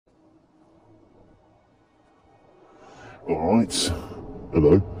Alright,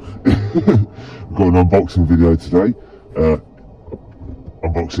 hello. We've got an unboxing video today.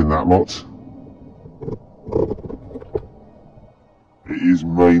 Unboxing that lot. It is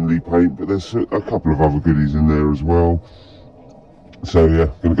mainly paint, but there's a couple of other goodies in there as well. So yeah,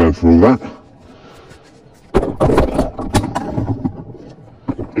 going to go through all that.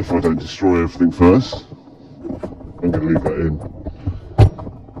 If I don't destroy everything first, I'm going to leave that in.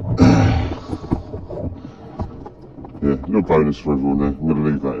 Yeah, a little bonus for everyone there. I'm going to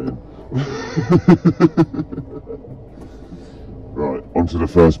leave that in. Right, onto the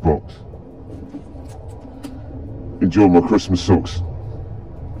first box. Enjoy my Christmas socks.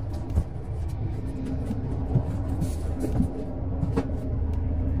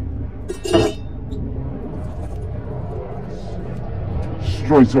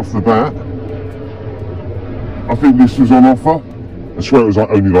 Straight off the bat, I think this was on offer. I swear it was like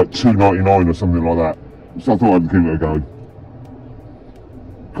only like $2.99 or something like that. So I thought I'd give it a go.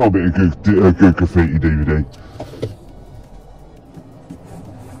 Can't beat a good graffiti DVD.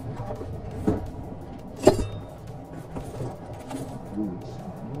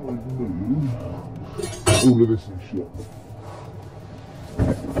 All of this is shit.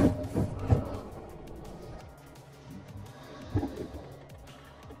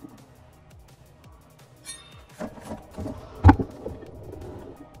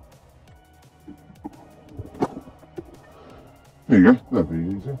 There you go, that'd be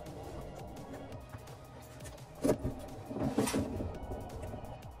easy.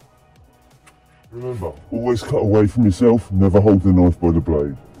 Remember, always cut away from yourself, never hold the knife by the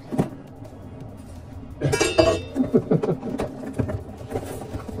blade.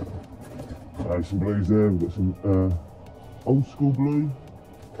 Some blues there, we've got some old school blue,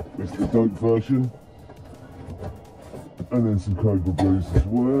 it's the dope version, and then some Cobra blues as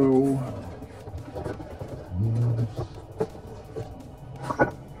well.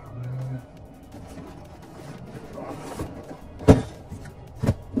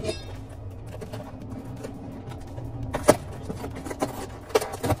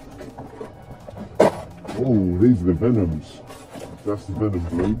 Oh, these are the Venoms. That's the Venom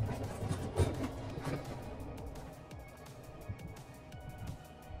blue.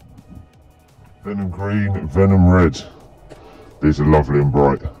 Venom green, Venom red. These are lovely and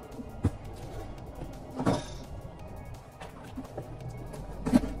bright.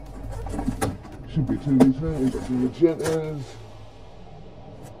 Should be two of these now. We've got some magentas.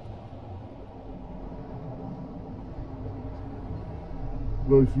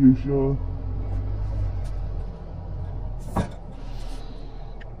 Low fuchsia.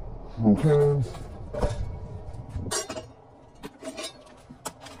 More cans.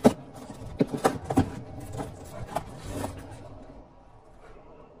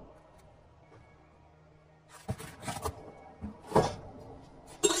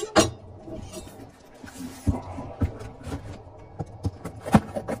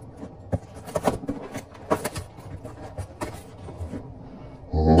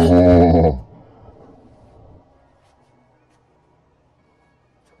 Oh.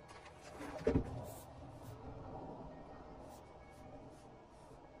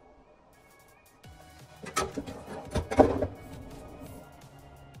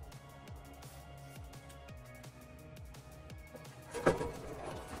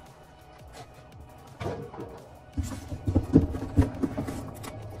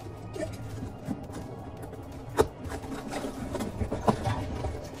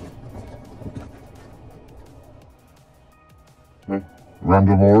 Okay.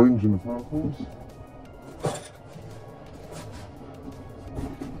 Random orange in the purples.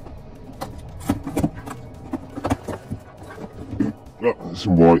 Got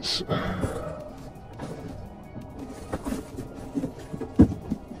some whites.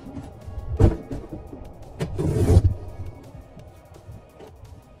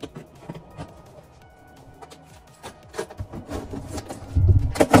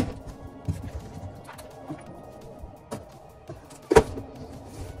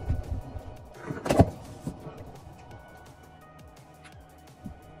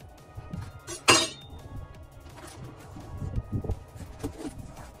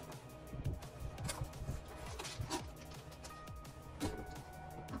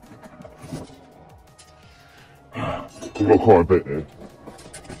 We've got quite a bit here.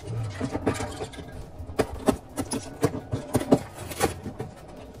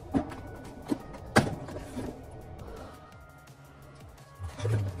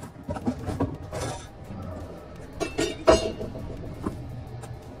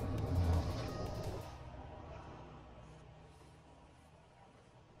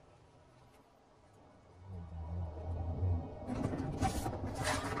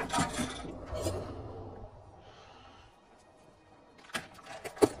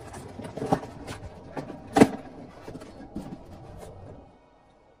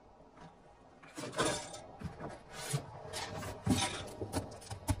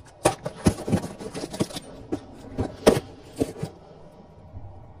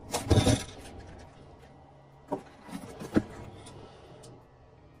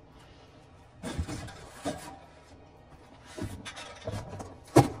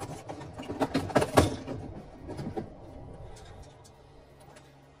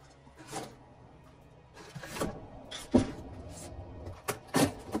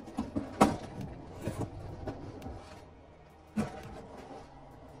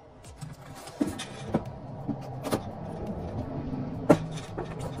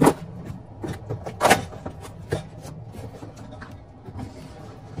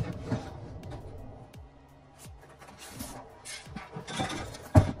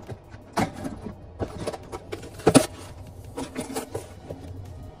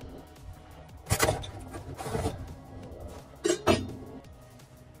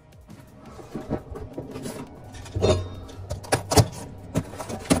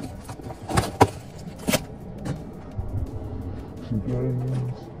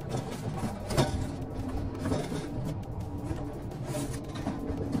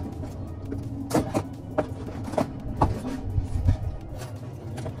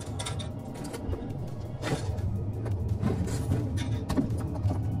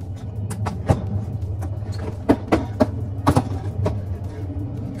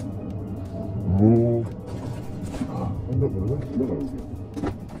 What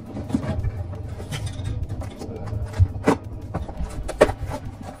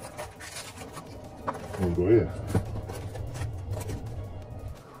have we got here?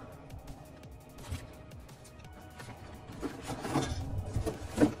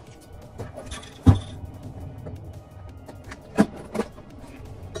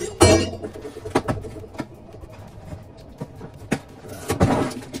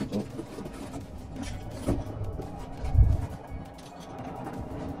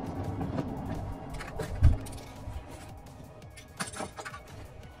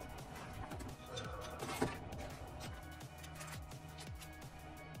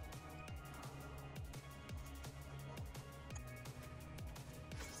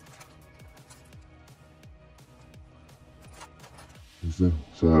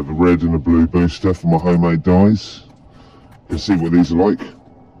 So I have a red and a blue booster for my homemade dies. You can see what these are like.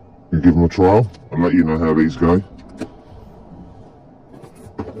 You give them a trial. I'll let you know how these go.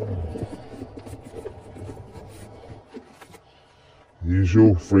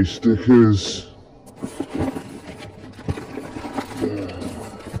 Usual, 3 stickers.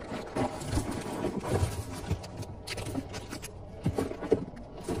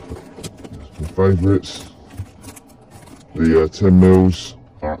 My favourites. The 10 mils,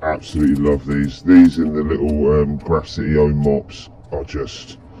 I absolutely love these. These in the little GRAFFCITY own mops are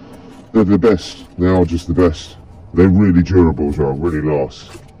just, they're the best. They are just the best. They're really durable as well, really last.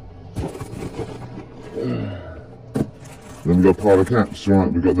 Then we've got a pile of caps,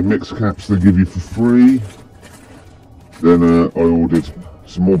 right, we've got the mixed caps they give you for free. Then I ordered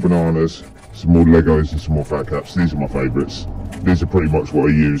some more bananas, some more Legos and some more fat caps. These are my favourites. These are pretty much what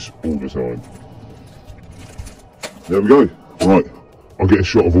I use all the time. There we go. Right, I'll get a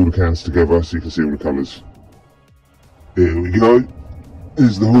shot of all the cans together so you can see all the colours. Here we go.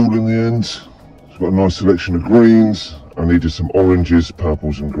 Here's the haul in the end. It's got a nice selection of greens. I needed some oranges,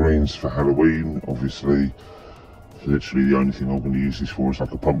 purples and greens for Halloween, obviously. Literally the only thing I'm going to use these for is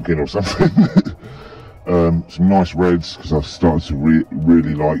like a pumpkin or something. Some nice reds, because I've started to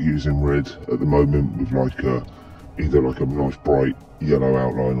really like using red at the moment with like either like a nice bright yellow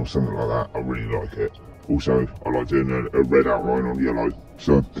outline or something like that. I really like it. Also, I like doing a red outline on yellow,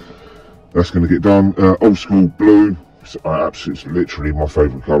 so that's going to get done. Old school blue, it's literally my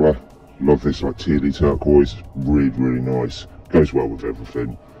favourite colour. Love this like tealy turquoise, really nice. Goes well with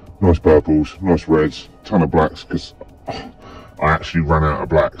everything. Nice purples, nice reds, ton of blacks, because I actually ran out of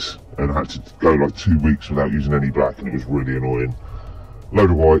blacks and I had to go like 2 weeks without using any black, and it was really annoying. Load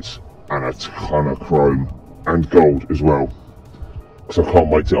of whites and a ton of chrome and gold as well. So I can't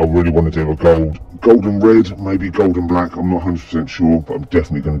wait to, I really want to do a gold and red, maybe gold and black, I'm not 100% sure, but I'm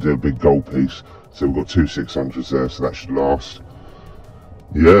definitely going to do a big gold piece. So we've got 2 600s there, so that should last.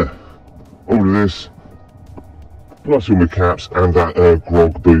 Yeah, all of this, plus all my caps and that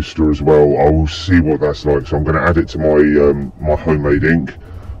grog booster as well. I will see what that's like, so I'm going to add it to my my homemade ink,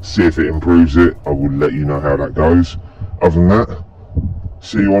 see if it improves it. I will let you know how that goes. Other than that,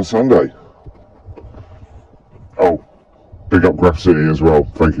 see you on Sunday. Oh, big up GRAFFCITY as well,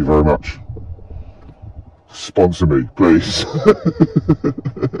 thank you very much. Sponsor me, please.